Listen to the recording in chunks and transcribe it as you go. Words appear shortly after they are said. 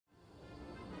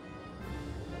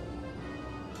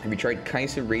Have you tried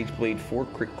Kai'Sa Rage Blade 4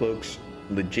 Crit Cloaks?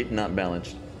 Legit not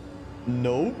balanced.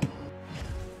 Nope.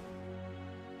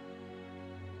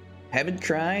 Haven't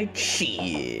tried?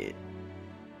 Shit.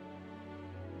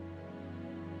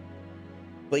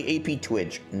 Play AP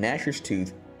Twitch, Gnasher's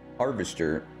Tooth,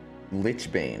 Harvester,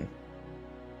 Lichbane.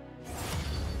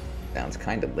 Sounds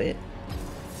kinda lit.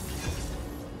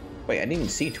 Wait, I didn't even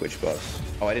see Twitch buffs.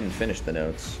 Oh, I didn't finish the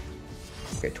notes.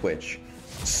 Okay, Twitch.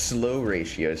 Slow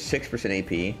ratio, 6%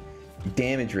 AP.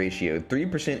 Damage ratio,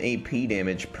 3% AP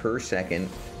damage per second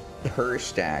per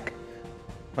stack.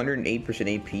 108%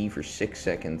 AP for 6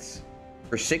 seconds.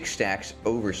 For 6 stacks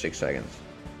over 6 seconds.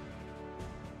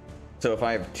 So if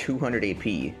I have 200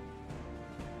 AP,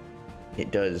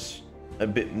 it does a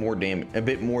bit more damage, a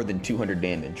bit more than 200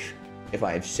 damage if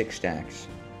I have 6 stacks.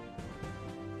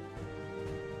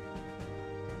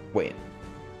 Wait,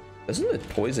 doesn't the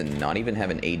poison not even have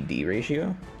an AD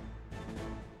ratio?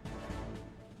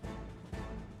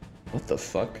 What the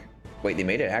fuck? Wait, they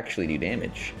made it actually do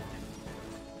damage.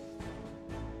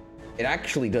 It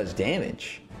actually does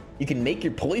damage. You can make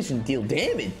your poison deal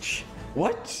damage.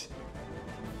 What?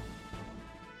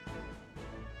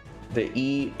 The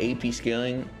E AP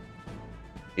scaling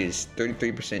is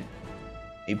 33%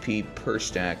 AP per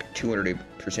stack, 200%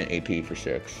 AP for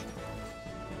 6.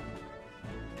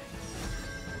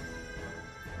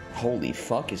 Holy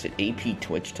fuck, is it AP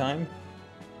Twitch time?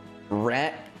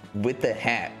 Rat with the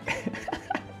hat.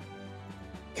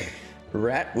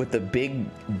 Rat with the big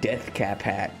death cap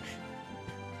hat.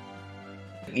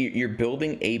 You're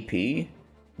building AP,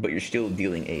 but you're still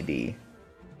dealing AD.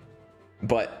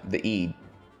 But the E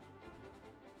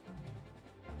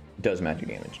does magic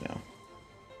damage now.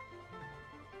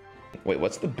 Wait,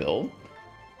 what's the build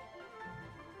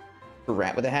for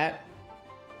Rat with a Hat?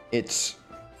 It's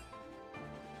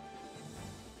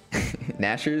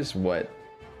Gnasher's what?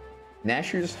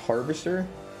 Gnasher's Harvester?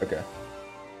 Okay.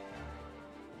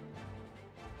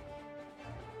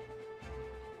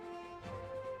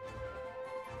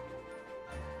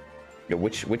 Yo,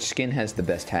 which skin has the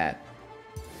best hat?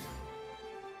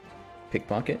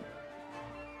 Pickpocket?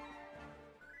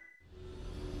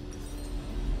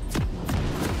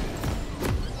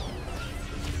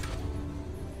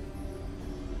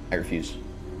 I refuse.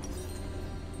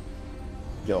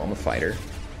 Yo, I'm a fighter.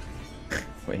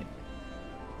 Wait.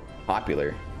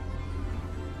 Popular.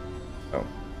 Oh.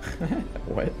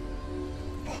 What?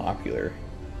 Popular.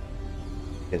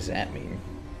 What does that mean?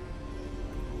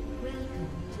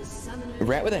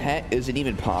 Rat with a Hat isn't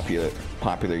even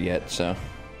popular yet, so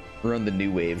we're on the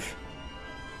new wave.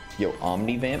 Yo,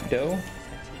 Omnivamp dough?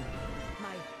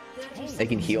 I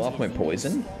can heal off my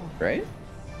poison, right?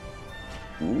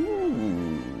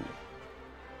 Ooh.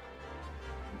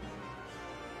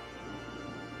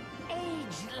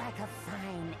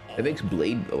 It makes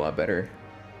Blade a lot better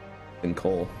than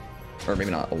Cole. Or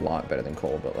maybe not a lot better than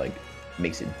Cole, but like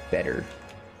makes it better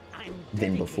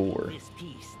than before.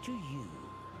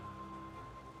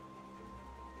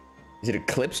 Is it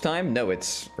Eclipse time? No,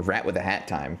 it's Rat with a Hat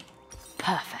time.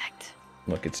 Perfect.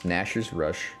 Look, it's Gnasher's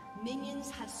Rush. Minions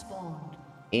have spawned.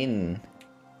 In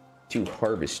to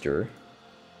Harvester.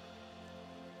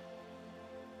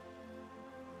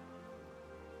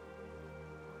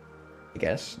 I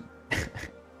guess.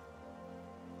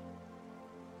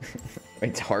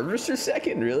 It's Harvester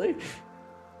second, really?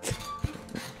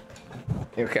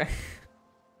 Okay.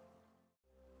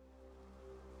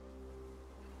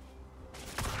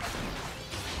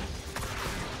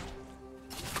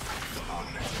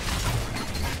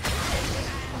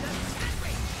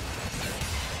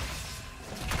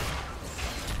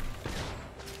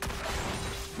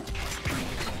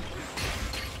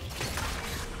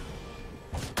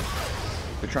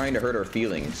 They're trying to hurt our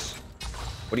feelings.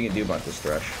 What are you gonna do about this,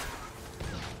 Thresh?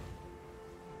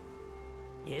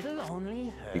 It'll only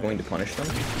hurt. Are you going to punish them?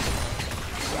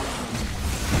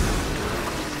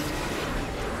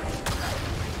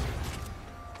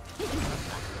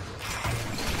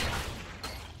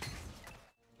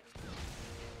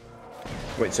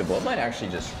 Wait, so Bloodline actually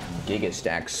just giga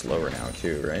stacks slower now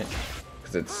too, right?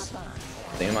 Because it's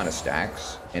the same amount of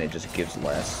stacks and it just gives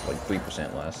less, like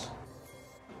 3% less.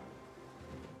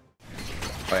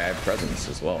 Oh yeah, I have presence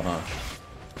as well, huh?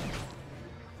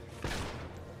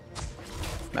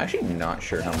 I'm actually not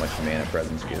sure how much mana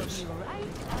presence gives.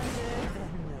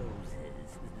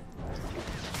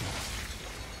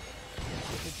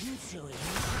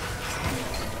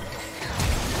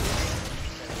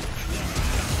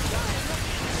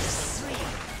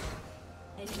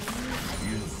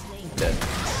 Dead.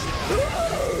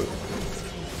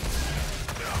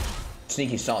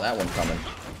 Sneaky saw that one coming.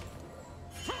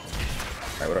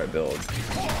 Alright, what do I build?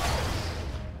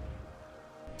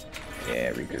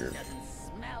 Yeah, recurve.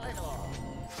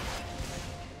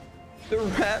 The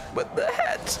rat with the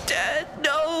hat's dead.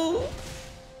 No.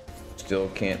 Still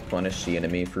can't punish the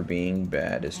enemy for being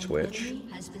bad as Twitch.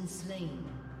 Has been slain.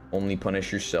 Only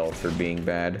punish yourself for being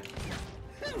bad.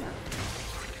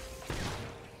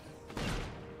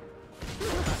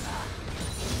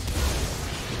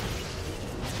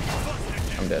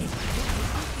 I'm dead.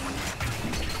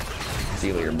 See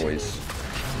you later, boys.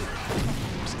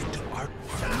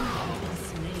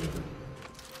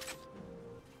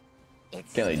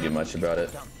 Can't really do much about it.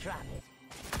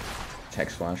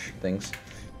 Hex Flash things.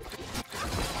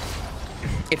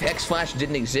 If Hex Flash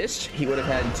didn't exist, he would have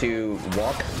had to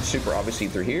walk super obviously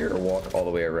through here or walk all the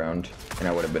way around, and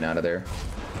I would have been out of there.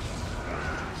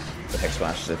 The Hex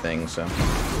Flash is a thing, so.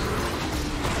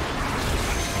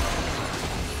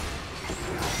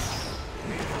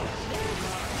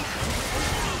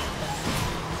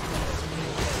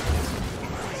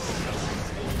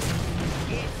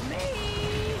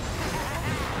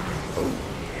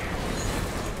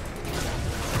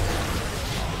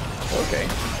 Okay.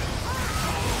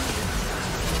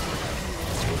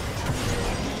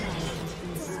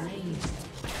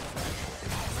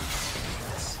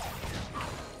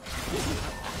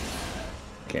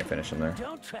 Can't finish him there.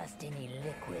 Don't trust any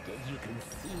liquid you can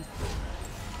see.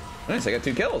 Nice, I got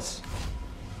 2 kills.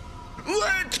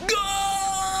 Let's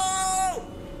go!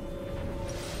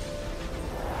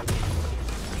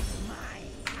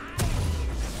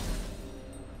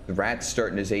 The rat's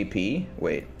starting his AP.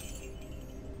 Wait.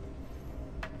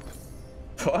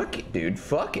 Fuck it, dude.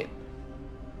 Fuck it.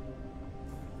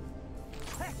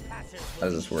 How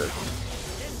does this work?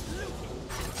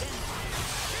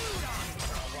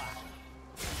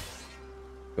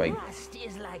 Like,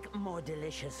 is like more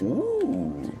delicious.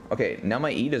 ooh. Okay, now my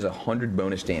E does 100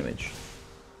 bonus damage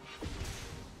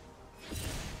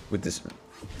with this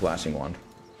blasting wand.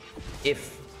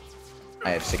 If I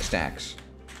have 6 stacks.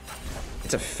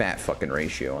 It's a fat fucking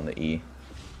ratio on the E.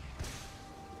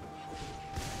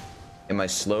 Am I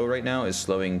slow right now? Is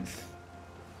slowing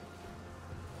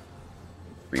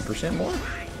 3% more?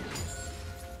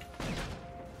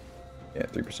 Yeah,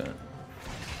 3%.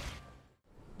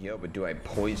 Yo, but do I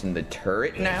poison the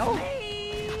turret now?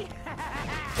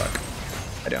 Fuck.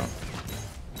 I don't.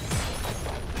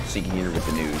 Seeking here with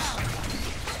the news.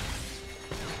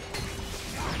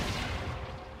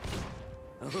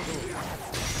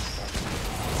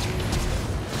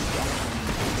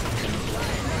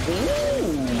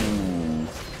 Ooh.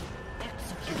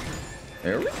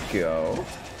 There we go.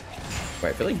 Wait,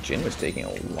 I feel like Jin was taking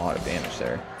a lot of damage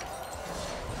there.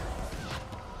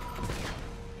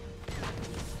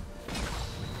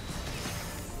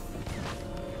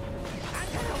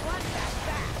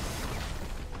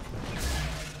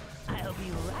 I'll be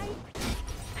right.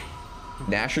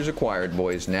 Nashor's acquired,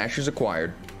 boys. Nashor's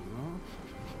acquired.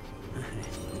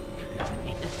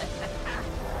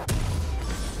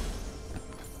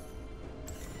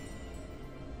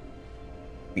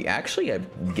 We actually have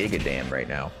Giga Dam right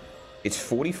now. It's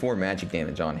 44 magic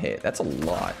damage on hit. That's a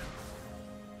lot.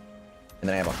 And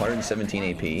then I have 117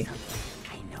 AP.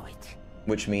 I know it.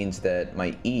 Which means that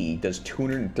my E does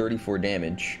 234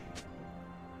 damage.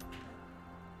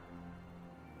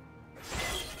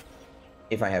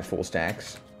 If I have full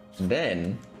stacks.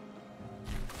 Then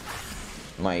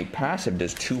my passive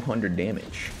does 200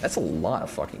 damage. That's a lot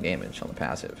of fucking damage on the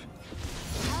passive.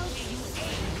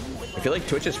 I feel like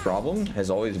Twitch's problem has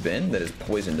always been that his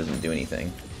poison doesn't do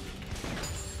anything.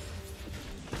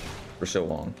 For so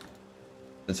long.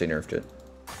 Since they nerfed it.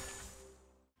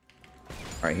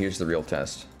 Alright, here's the real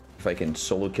test. If I can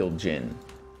solo kill Jin.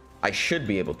 I should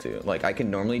be able to. Like, I can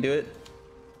normally do it.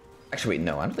 Actually, wait,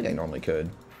 no, I don't think I normally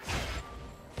could.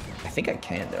 I think I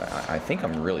can, though. I think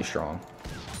I'm really strong.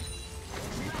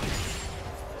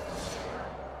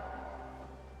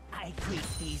 I create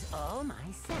these all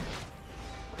myself.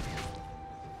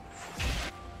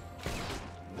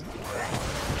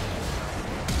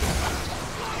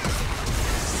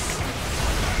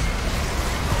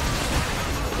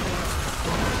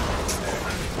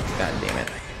 God damn it.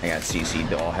 I got CC'd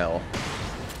to all hell.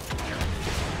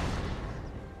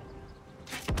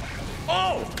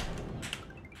 Oh!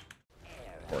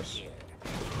 Of course.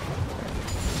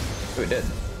 Oh, it did.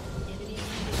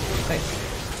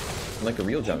 Nice. I'm like a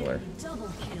real jungler.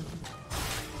 Double kill.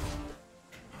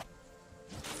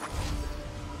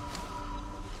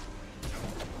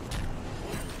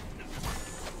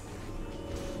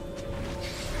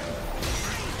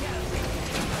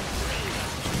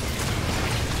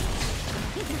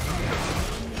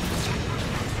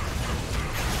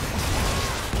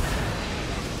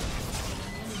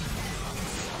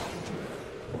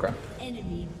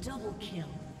 Enemy double kill.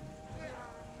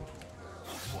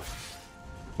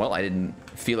 Well, I didn't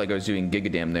feel like I was doing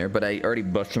gigadam there, but I already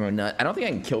busted my nut. I don't think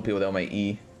I can kill people without my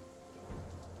E.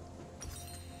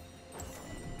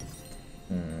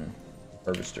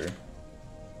 Harvester.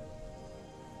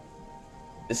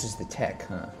 This is the tech,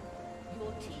 huh?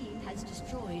 Your team has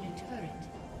destroyed a turret.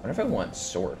 I wonder if I want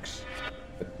Sorks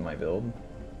with my build.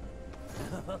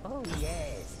 Oh,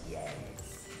 yes, yes.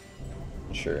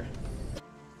 Sure.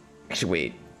 Actually,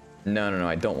 wait. No,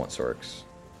 I don't want Sorks.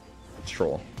 It's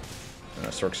Troll. No,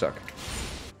 Sorks suck.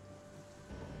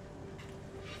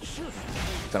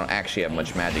 I don't actually have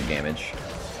much magic damage.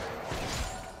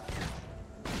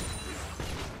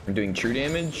 I'm doing true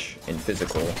damage and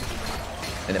physical,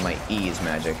 and then my E is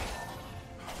magic.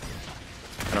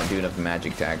 I don't do enough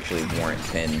magic to actually warrant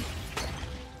 10.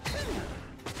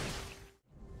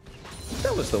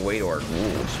 That was the way to our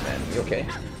rules, man. You okay?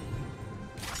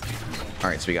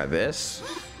 Alright, so we got this.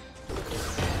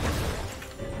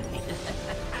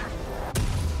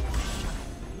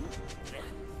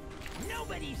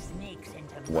 Nobody sneaks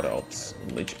into What else?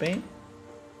 Lichbane?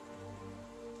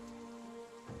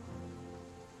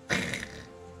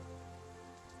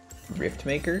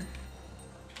 Riftmaker?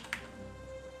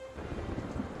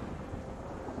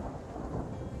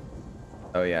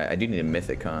 Oh yeah, I do need a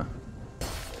mythic, huh?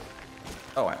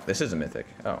 Oh, this is a mythic.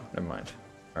 Oh, never mind.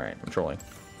 Alright, I'm trolling.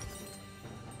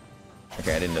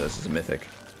 Okay, I didn't know this is a mythic.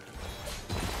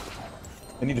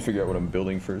 I need to figure out what I'm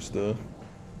building first, though.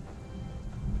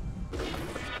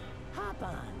 Hop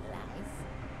on, life.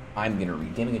 I'm gonna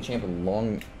read. Damaging a champ with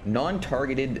long,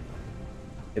 non-targeted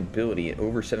ability at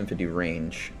over 750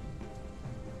 range.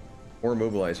 Or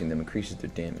immobilizing them increases their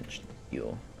damage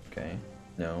deal. Okay.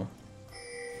 No.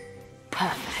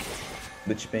 Perfect.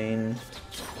 Lichbane.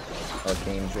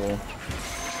 Archangel.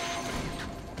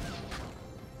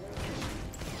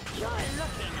 You're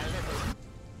looking a little.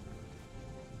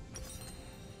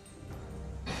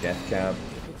 Death Cap.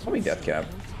 Probably Death Cap.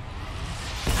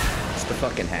 It's the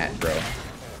fucking hat, bro.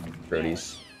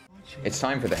 Brodies. It's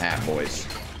time for the hat, boys.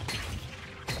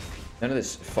 None of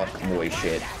this fuck boy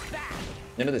shit.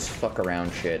 None of this fuck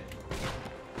around shit.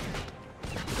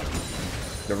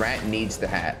 The rat needs the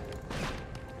hat.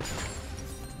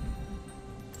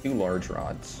 2 large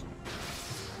rods.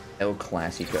 El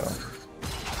Clasico.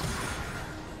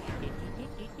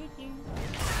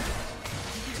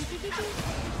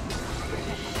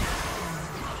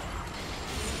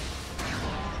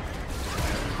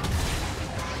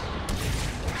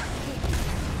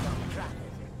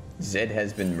 Zed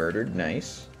has been murdered.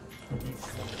 Nice.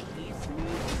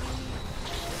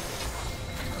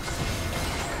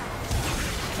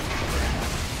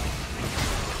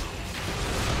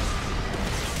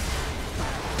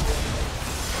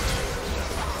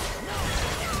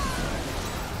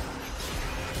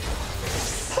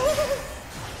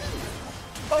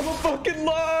 I'm a fucking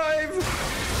live!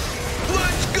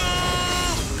 Let's go!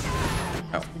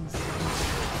 Oh.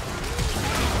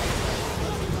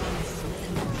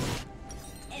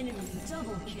 Enemy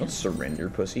double kill. Don't surrender,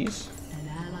 pussies. An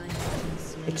ally has been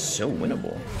slain. It's so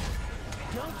winnable.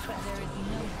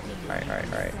 Alright. Now,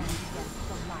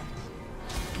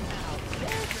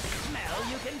 there's a smell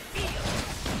you can feel.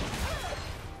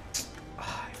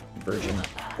 Ah, virgin.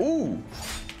 Ooh!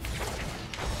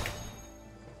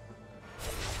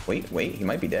 Wait, he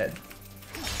might be dead.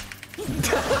 Stand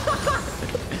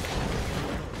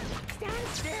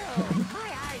still. My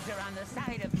eyes are on the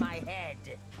side of my head.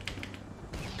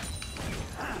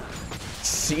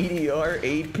 CDR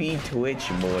AP Twitch,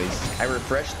 boys. I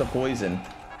refreshed the poison.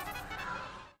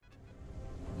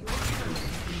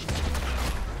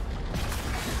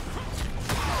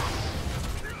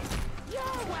 You're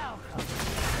welcome.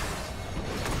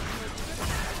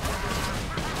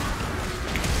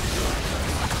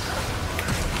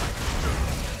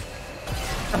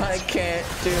 I can't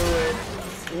do it.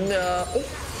 No. Oh,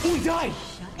 he died.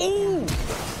 Oh.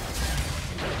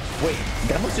 Wait,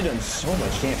 that must have done so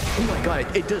much damage. Oh my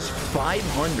god, it does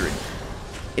 500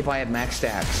 if I have max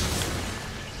stats.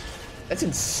 That's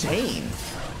insane.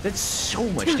 That's so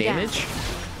much damage.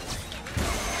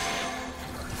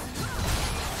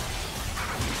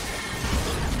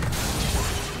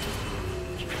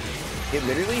 It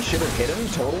literally should have hit him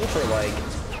total for like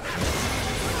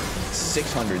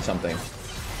 600 something.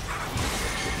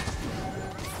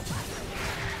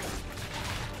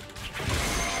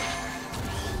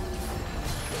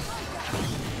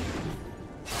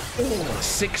 Oh,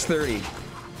 630.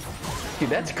 Dude,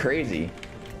 that's crazy.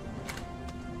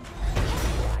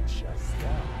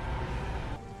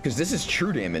 Because this is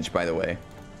true damage, by the way.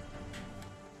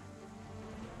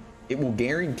 It will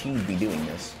guaranteed be doing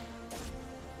this.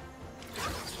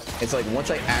 It's like once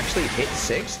I actually hit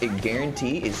 6, it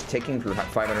guarantee is ticking for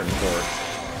 504.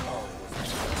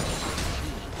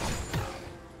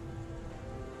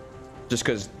 Just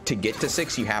because to get to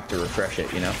 6, you have to refresh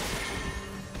it, you know?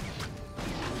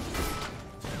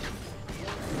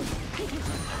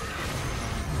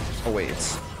 Oh wait,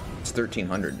 it's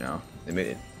 1300 now. They made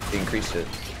it. They increased it.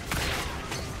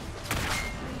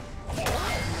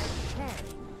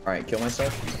 All right, kill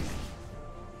myself.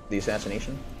 The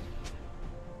assassination.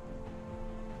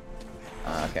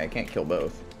 Okay, I can't kill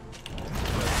both.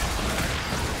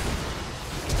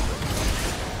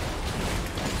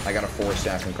 I got a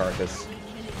 4-stack in Carcass.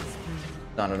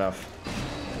 Not enough.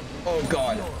 Oh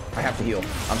god, I have to heal.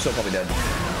 I'm still probably dead.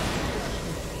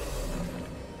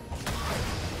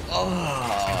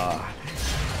 Oh.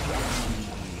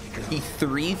 He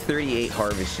 338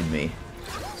 harvested me.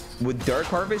 With Dark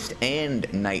Harvest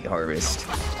and Night Harvest.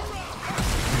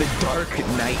 The Dark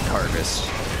Night Harvest.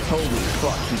 Holy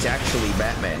fuck, he's actually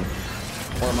Batman.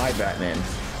 Or my Batman.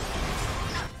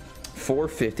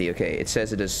 450, okay, it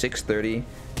says it does 630.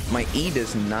 My E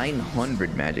does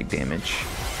 900 magic damage.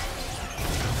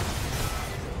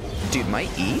 Dude, my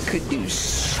E could do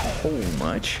so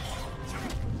much.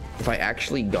 If I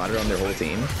actually got it on their whole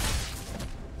team.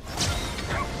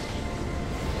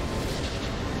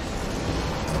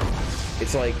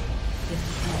 It's like,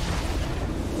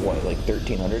 what, like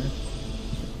 1300?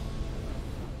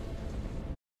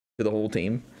 To the whole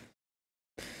team.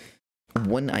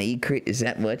 One IE crit is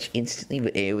that much instantly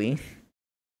with AoE?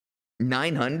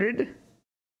 900?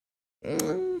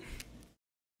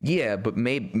 Yeah, but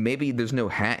maybe there's no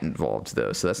hat involved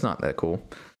though, so that's not that cool.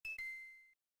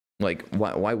 Like,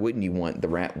 why wouldn't you want the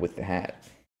rat with the hat?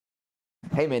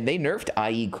 Hey man, they nerfed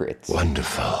IE crits.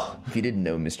 Wonderful. If you didn't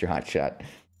know, Mr. Hotshot.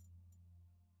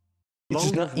 It's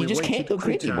just not, you just can't go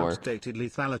crit anymore. Outdated,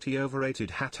 lethality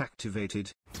overrated, hat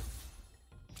activated.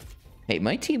 Hey,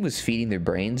 my team was feeding their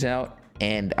brains out,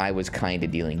 and I was kind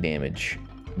of dealing damage.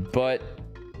 But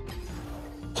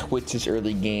Twitch's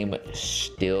early game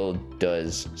still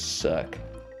does suck.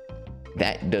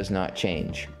 That does not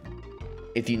change.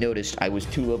 If you noticed, I was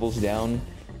 2 levels down,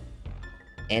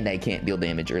 and I can't deal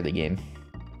damage early game.